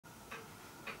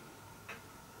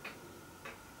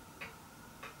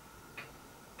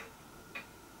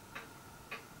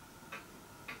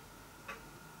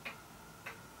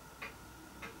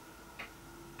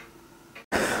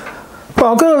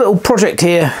Well, I've got a little project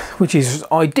here which is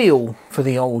ideal for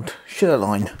the old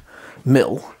Sherline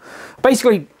mill.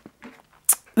 Basically,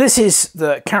 this is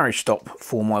the carriage stop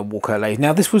for my Warco lathe.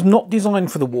 Now, this was not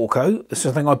designed for the Warco. This is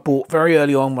something I bought very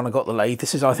early on when I got the lathe.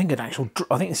 This is, I think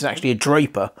this is actually a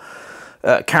Draper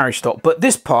carriage stop. But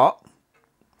this part,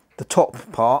 the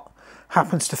top part,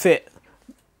 happens to fit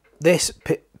this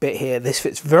bit here. This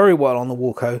fits very well on the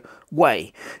Warco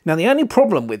way. Now, the only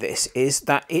problem with this is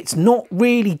that it's not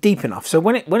really deep enough. So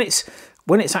when it's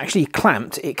actually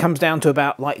clamped, it comes down to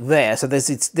about like there. So there's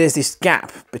this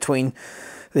gap between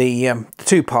the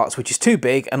two parts, which is too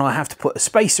big, and I have to put a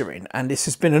spacer in. And this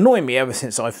has been annoying me ever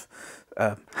since I've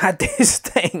had this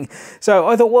thing. So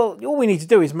I thought, well, all we need to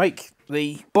do is make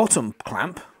the bottom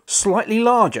clamp slightly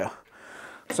larger.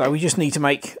 So we just need to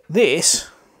make this,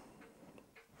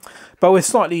 but with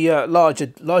slightly larger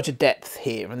depth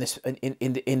here in this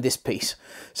piece,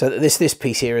 so that this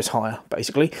piece here is higher,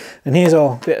 basically. And here's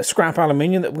our bit of scrap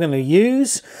aluminium that we're going to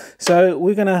use. So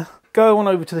we're going to go on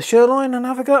over to the Sherline and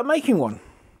have a go at making one.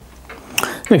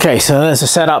 Okay, so there's a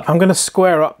setup. I'm going to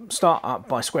start up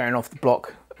by squaring off the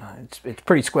block. It's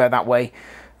pretty square that way.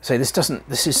 So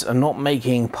this is not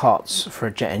making parts for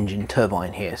a jet engine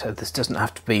turbine here, so this doesn't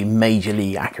have to be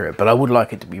majorly accurate, but I would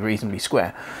like it to be reasonably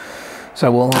square.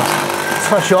 So we'll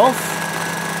touch off.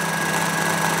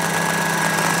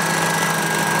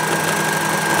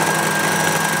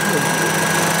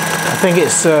 I think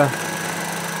it's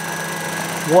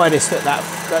widest at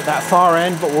that far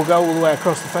end, but we'll go all the way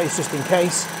across the face just in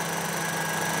case.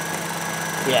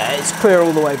 Yeah, it's clear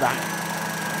all the way back.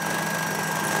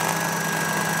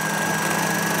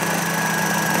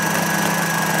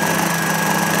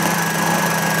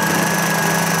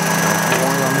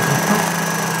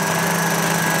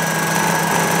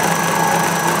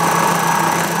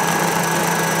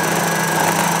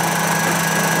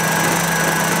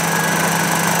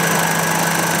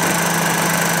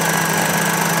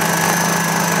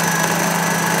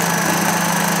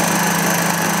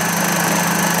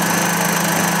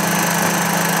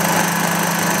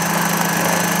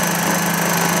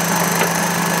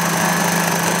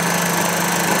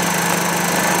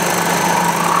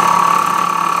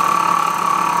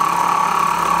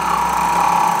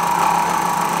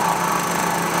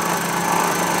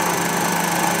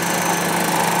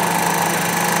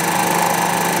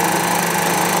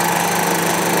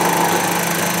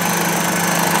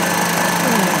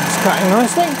 Cutting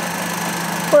nicely.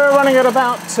 We're running at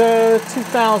about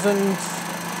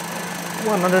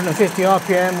 2,150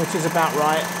 RPM, which is about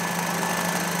right.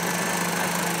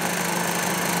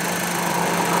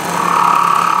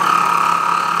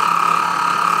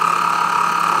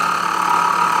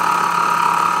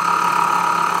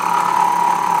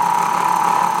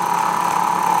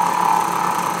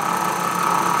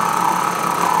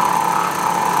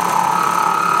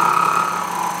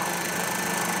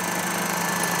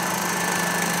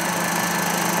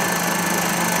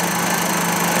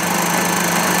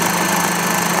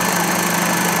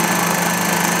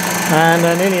 And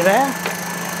nearly there.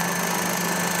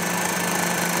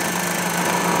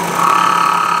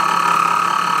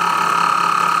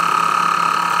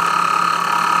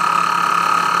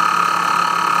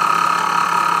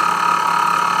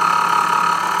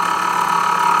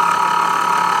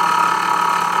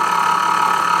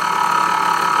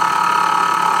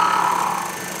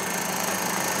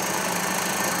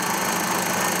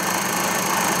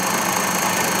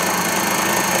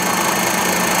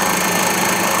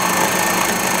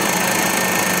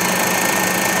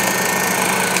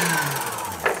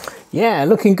 Yeah,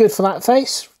 looking good for that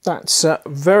face. That's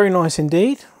very nice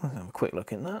indeed. Let's have a quick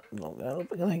look in that. There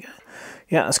you go.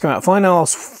 Yeah, that's come out fine. Now I'll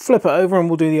flip it over and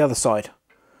we'll do the other side.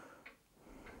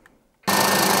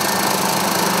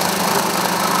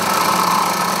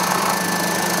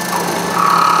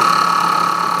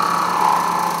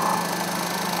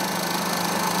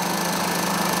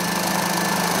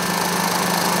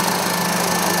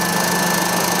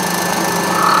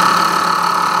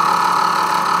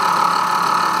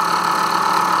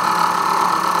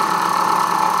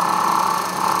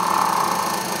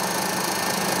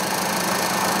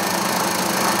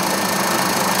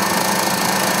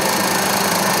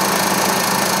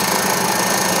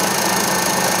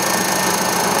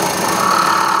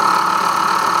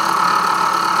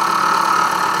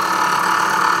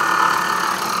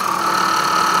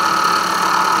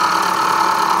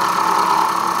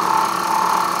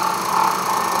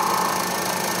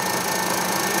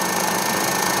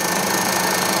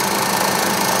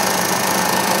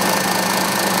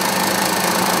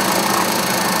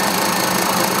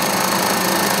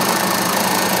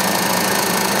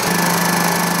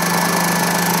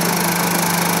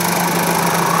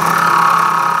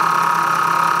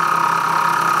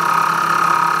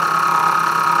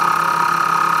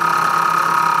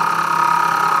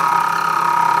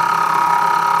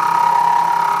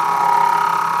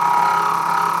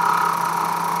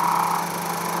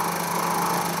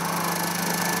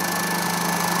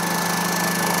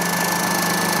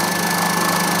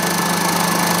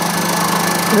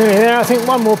 think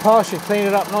one more pass should clean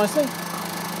it up nicely.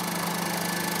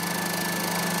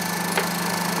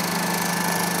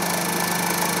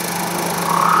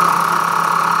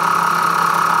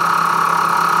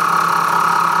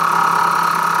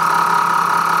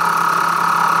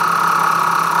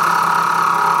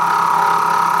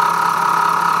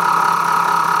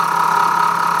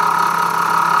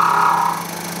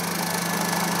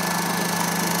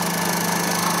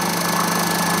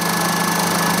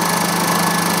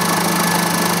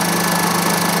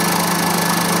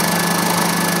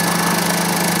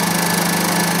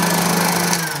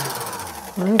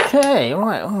 Okay,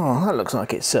 right, oh, that looks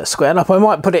like it's squared up. I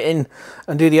might put it in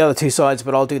and do the other two sides,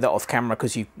 but I'll do that off camera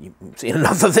because you've seen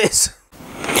enough of this.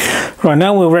 Right,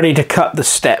 now we're ready to cut the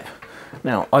step.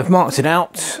 Now, I've marked it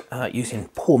out using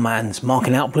poor man's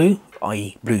marking out glue,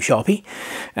 i.e. blue Sharpie.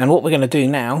 And what we're going to do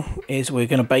now is we're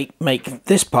going to make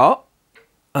this part,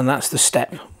 and that's the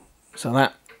step. So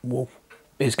that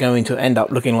is going to end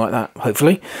up looking like that,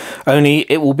 hopefully.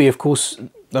 Only it will be, of course,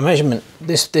 the measurement,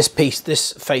 this piece,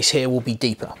 this face here will be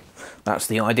deeper. That's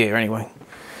the idea anyway.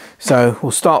 So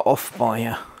we'll start off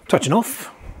by touching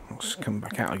off. Let's come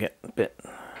back out a bit.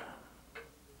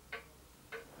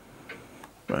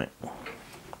 Right.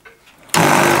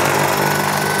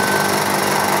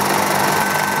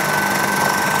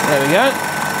 There we go.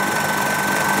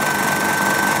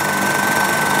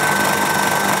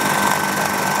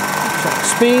 Check the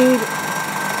speed.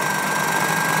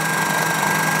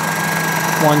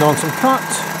 Wind on some cut,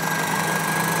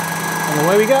 and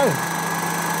away we go.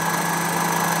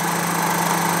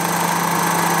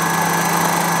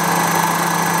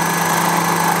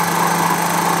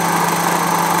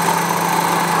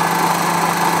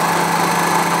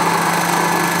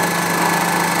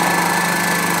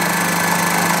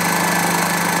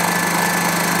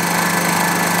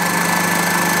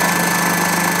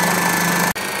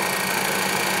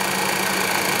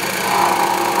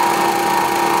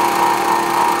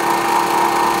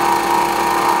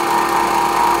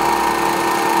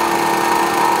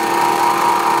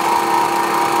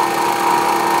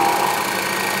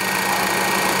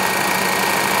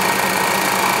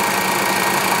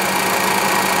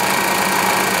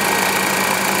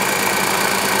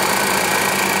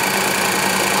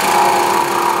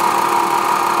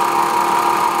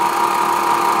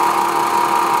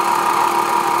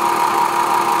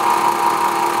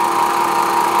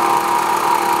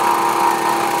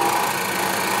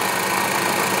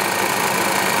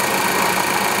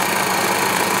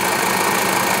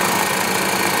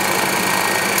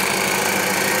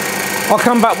 I'll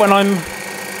come back when I'm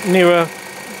nearer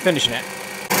finishing it.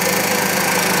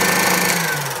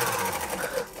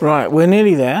 Right, we're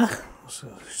nearly there. So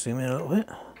zoom in a little bit.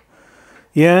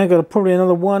 Yeah, got probably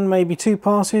another one, maybe two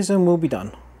passes, and we'll be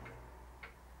done.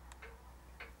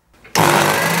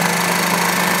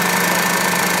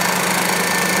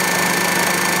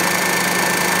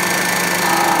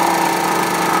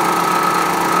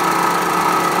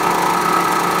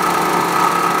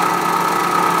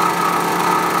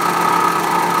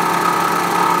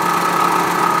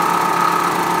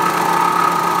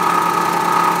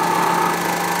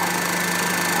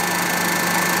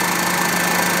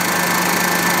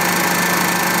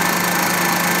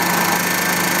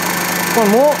 One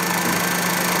more.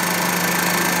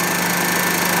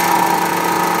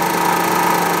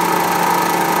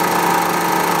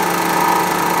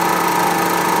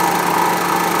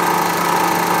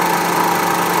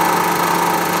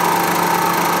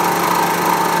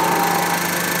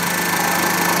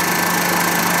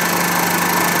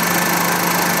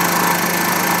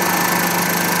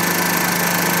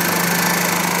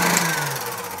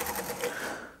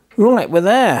 Right, we're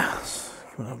there.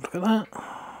 Have a look at that.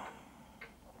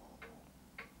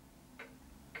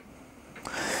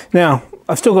 Now,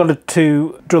 I've still got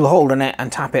to drill a hole in it and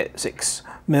tap it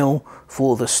 6mm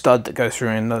for the stud that goes through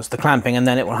and does the clamping, and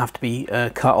then it will have to be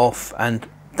cut off and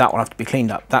that will have to be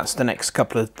cleaned up. That's the next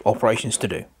couple of operations to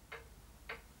do.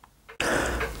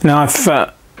 Now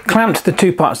I've clamped the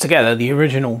two parts together, the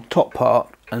original top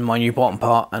part and my new bottom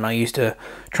part, and I used a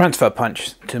transfer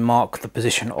punch to mark the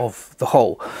position of the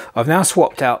hole. I've now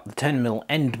swapped out the 10mm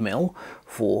end mill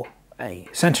for a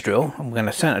center drill. I'm going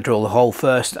to center drill the hole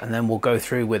first, and then we'll go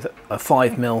through with a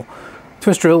 5mm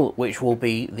twist drill, which will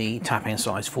be the tapping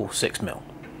size for 6mm.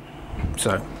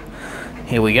 So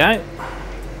here we go.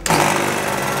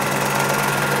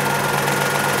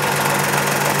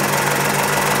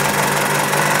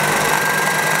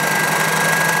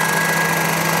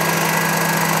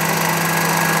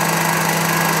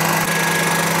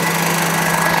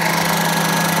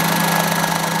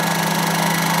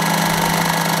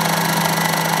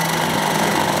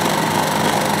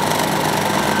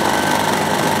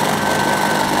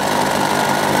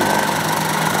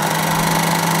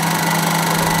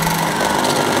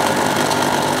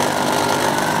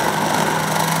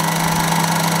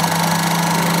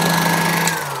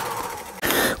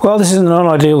 Well, this isn't an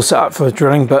ideal setup for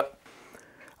drilling, but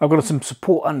I've got some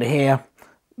support under here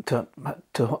to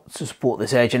support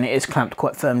this edge, and it is clamped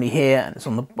quite firmly here, and it's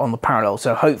on the parallel,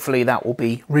 so hopefully that will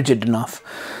be rigid enough.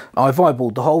 I've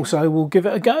eyeballed the hole, so we'll give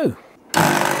it a go.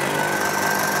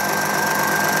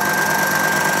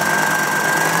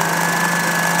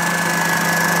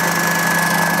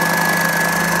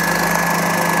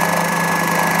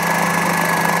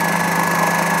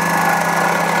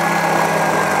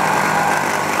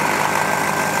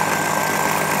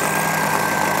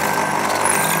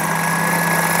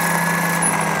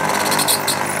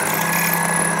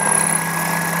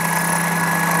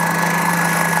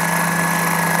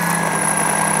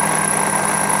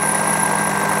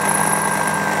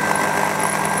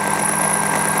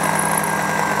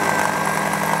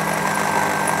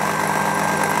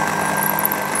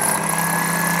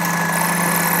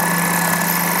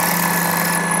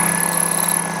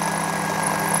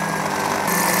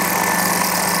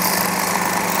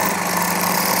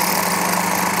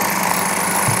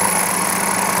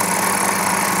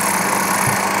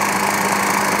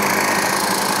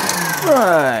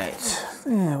 Right,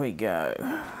 there we go.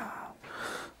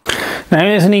 Now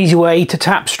here's an easy way to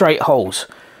tap straight holes.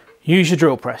 Use your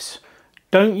drill press.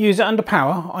 Don't use it under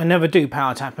power. I never do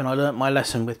power tapping. I learnt my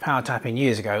lesson with power tapping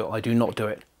years ago. I do not do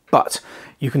it. But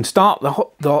you can start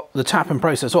the tapping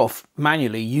process off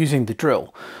manually using the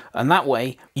drill, and that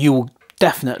way you will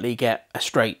definitely get a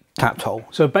straight tapped hole.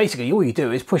 So basically all you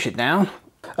do is push it down,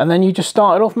 and then you just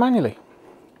start it off manually,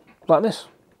 like this.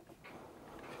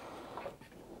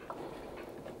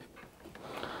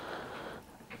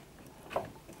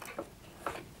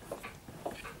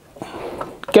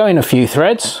 Go in a few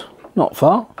threads, not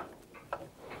far. You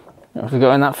don't have to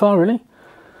go in that far, really.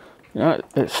 You know,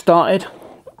 it's started,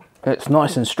 it's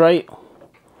nice and straight.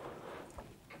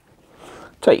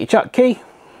 Take your chuck key,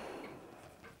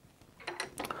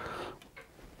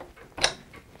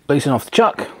 loosen off the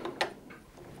chuck.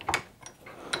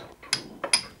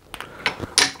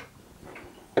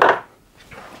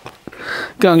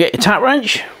 Go and get your tap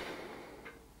wrench.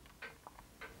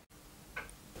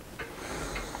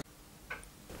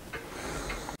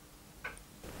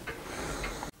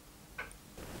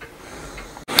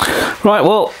 Right,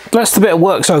 well, that's the bit of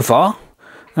work so far.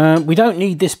 We don't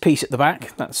need this piece at the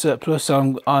back, that's surplus,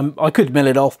 so I could mill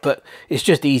it off, but it's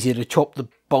just easier to chop the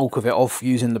bulk of it off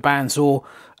using the bandsaw,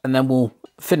 and then we'll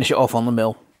finish it off on the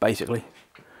mill, basically.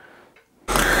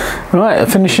 Right,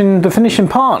 the finishing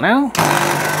part now.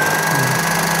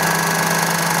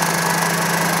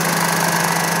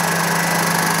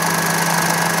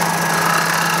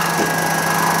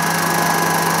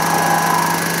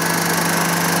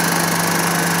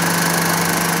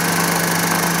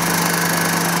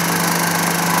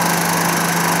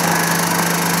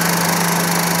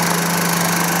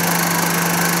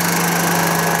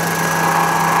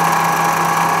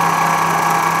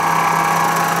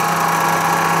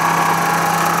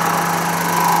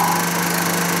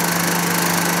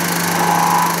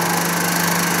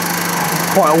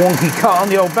 Quite a wonky cut on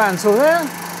the old bandsaw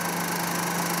there.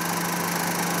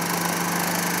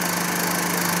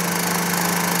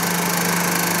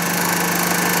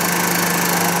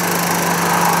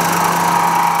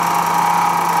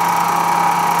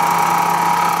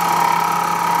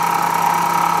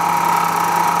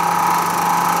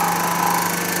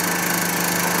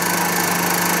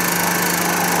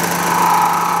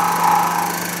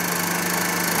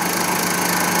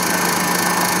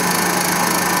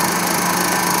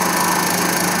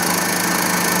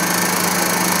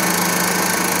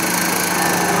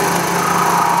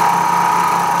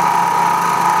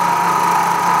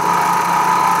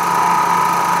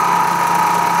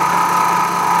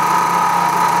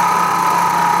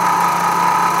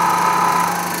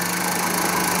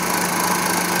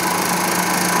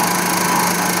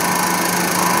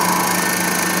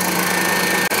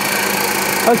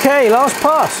 Okay, last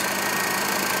pass.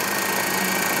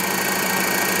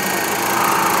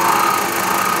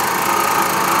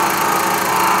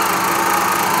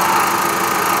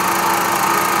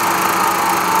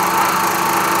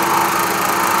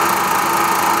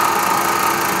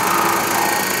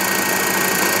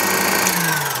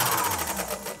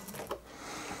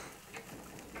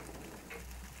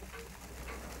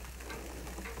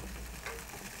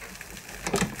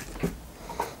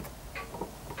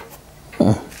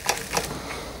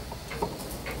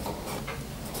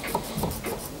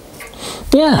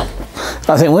 Yeah,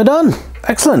 I think we're done.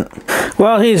 Excellent.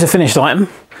 Well, here's a finished item.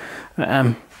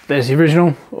 There's the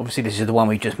original, obviously this is the one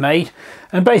we just made,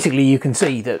 and basically you can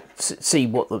see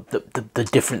what the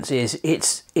difference is.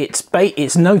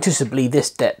 It's noticeably this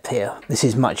depth here. This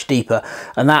is much deeper,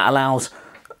 and that allows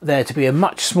there to be a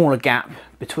much smaller gap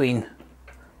between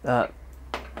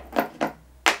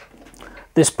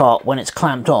this part when it's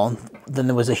clamped on. Then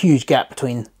there was a huge gap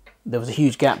between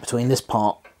this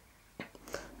part,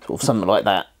 sort of something like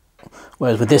that.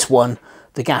 Whereas with this one,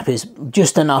 the gap is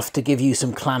just enough to give you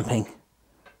some clamping,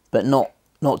 but not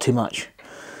too much.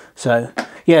 So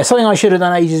yeah, something I should have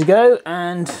done ages ago,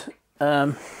 and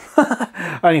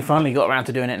I only finally got around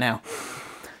to doing it now.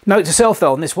 Note to self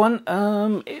though on this one,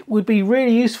 it would be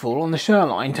really useful on the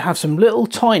Sherline to have some little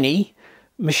tiny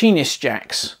machinist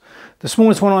jacks. The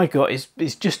smallest one I got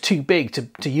is just too big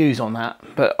to use on that,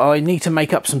 but I need to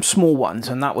make up some small ones,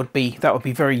 and that would be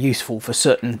very useful for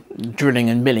certain drilling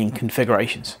and milling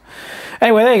configurations.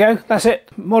 Anyway, there you go. That's it.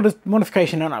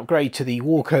 Modification and upgrade to the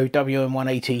Warco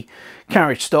WM180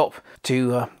 carriage stop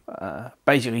to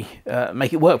basically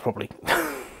make it work properly.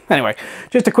 Anyway,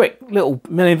 just a quick little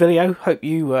milling video. Hope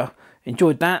you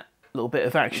enjoyed that. A little bit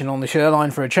of action on the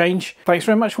Sherline for a change. Thanks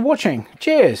very much for watching.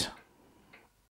 Cheers.